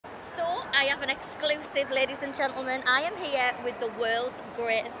I have an exclusive, ladies and gentlemen. I am here with the world's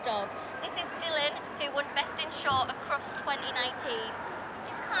greatest dog. This is Dylan, who won Best in Show at Crufts 2019.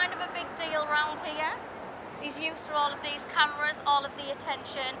 He's kind of a big deal round here. He's used to all of these cameras, all of the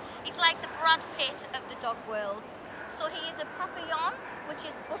attention. He's like the Brad Pitt of the dog world. So he is a papillon, which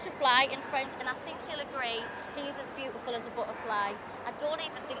is butterfly in French, and I think he'll agree he is as beautiful as a butterfly. I don't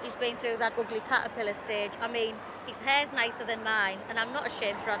even think he's been through that ugly caterpillar stage. I mean, his hair's nicer than mine, and I'm not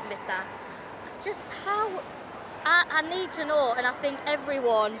ashamed to admit that. Just how, I need to know, and I think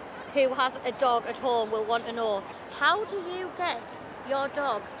everyone who has a dog at home will want to know, how do you get your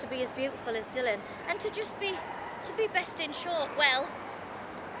dog to be as beautiful as Dylan and to just be best in show? Well,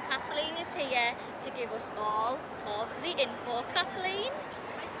 Kathleen is here to give us all of the info. Kathleen?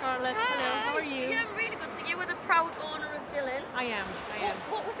 Hi Scarlett, hello, how are you? Yeah, I'm really good. So you were the proud owner of Dylan? I am.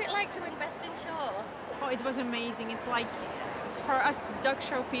 What was it like to win Best in Show? Oh, it was amazing. It's like, for us dog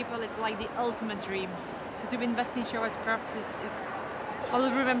show people, it's like the ultimate dream. So to win Best in Show at Crufts, I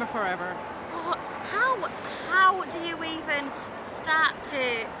will remember forever. Oh, how do you even start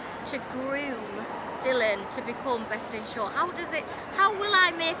to groom Dylan to become Best in Show? How will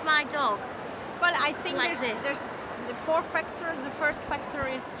I make my dog? Well, I think like there's the 4 factors. The first factor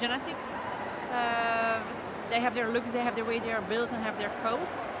is genetics. They have their looks, they have the way they are built and have their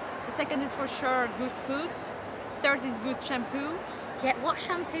coats. The second is for sure good food. Third is good shampoo. Yeah, what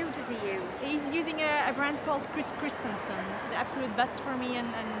shampoo does he use? He's using a brand called Christensen. The absolute best for me, and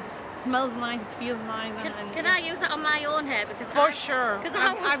it smells nice, it feels nice. Can I use it on my own hair? Because for sure.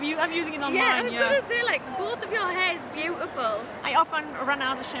 I'm using it on mine. I was going to say, like, both of your hair is beautiful. I often run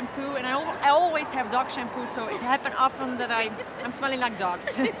out of shampoo, and I always have dog shampoo, so it happens often that I'm smelling like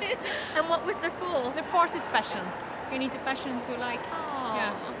dogs. And what was the fourth? The fourth is passion. So you need the passion to, like,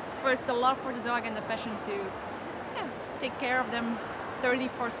 first the love for the dog and the passion to take care of them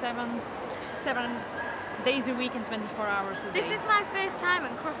 24/7, 7 days a week and 24 hours a day. This is my first time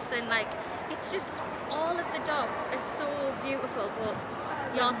in Crufts, and like, it's just all of the dogs are so beautiful, but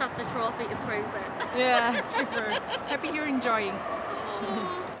yours has the trophy to prove it. Yeah, super. Happy you're enjoying.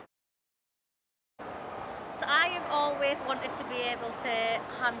 So I have always wanted to be able to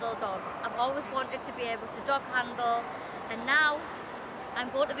handle dogs. I've always wanted to be able to dog handle, and now I'm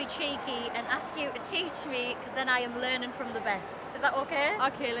going to be cheeky and ask you to teach me, because then I am learning from the best. Is that okay?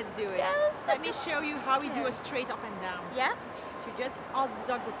 Okay, let's do it. Yes. Let me show you how we do a straight up and down. Yeah? You just ask the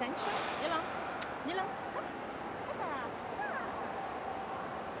dog's attention. Dylan, Dylan.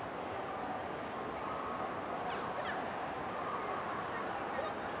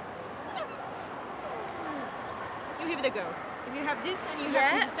 You give it a go. If you have this and you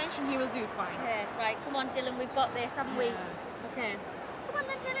have his attention, he will do fine. Okay, right, come on Dylan, we've got this, haven't we? Okay. Come on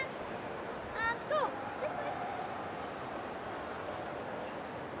then Dylan. And go. This way.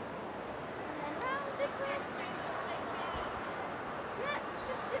 And then down this way. Yeah,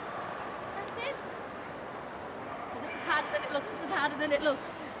 this way. That's it. Oh, this is harder than it looks. This is harder than it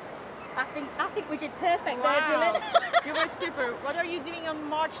looks. I think we did perfect there, Dylan. You were super. What are you doing on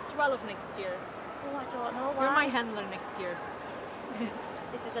March 12th next year? Oh, I don't know why. You're my handler next year.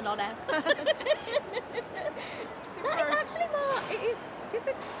 This is an honour. That is actually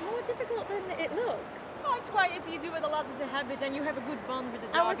more difficult than it looks. Oh, it's quite, if you do it a lot as a habit and you have a good bond with the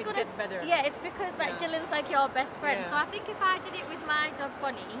dog, it gets better. Yeah, it's because like Dylan's like your best friend, so I think if I did it with my dog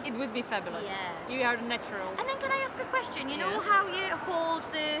Bonnie, it would be fabulous. Yeah. You are natural. And then can I ask a question? You know how you hold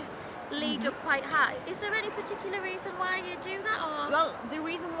the lead up quite high? Is there any particular reason why you do that? Or? Well, the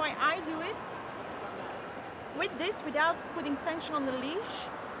reason why I do it, with this, without putting tension on the leash,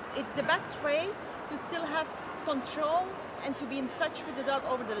 it's the best way to still have control and to be in touch with the dog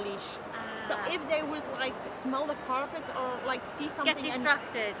over the leash. So if they would like smell the carpet or like see something, get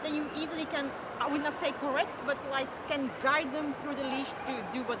distracted, then you easily can, I would not say correct, but like can guide them through the leash to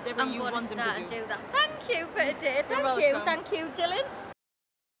do whatever you want them to do. I'm going to start and do that. Thank you for today. You're welcome. Thank you Dylan.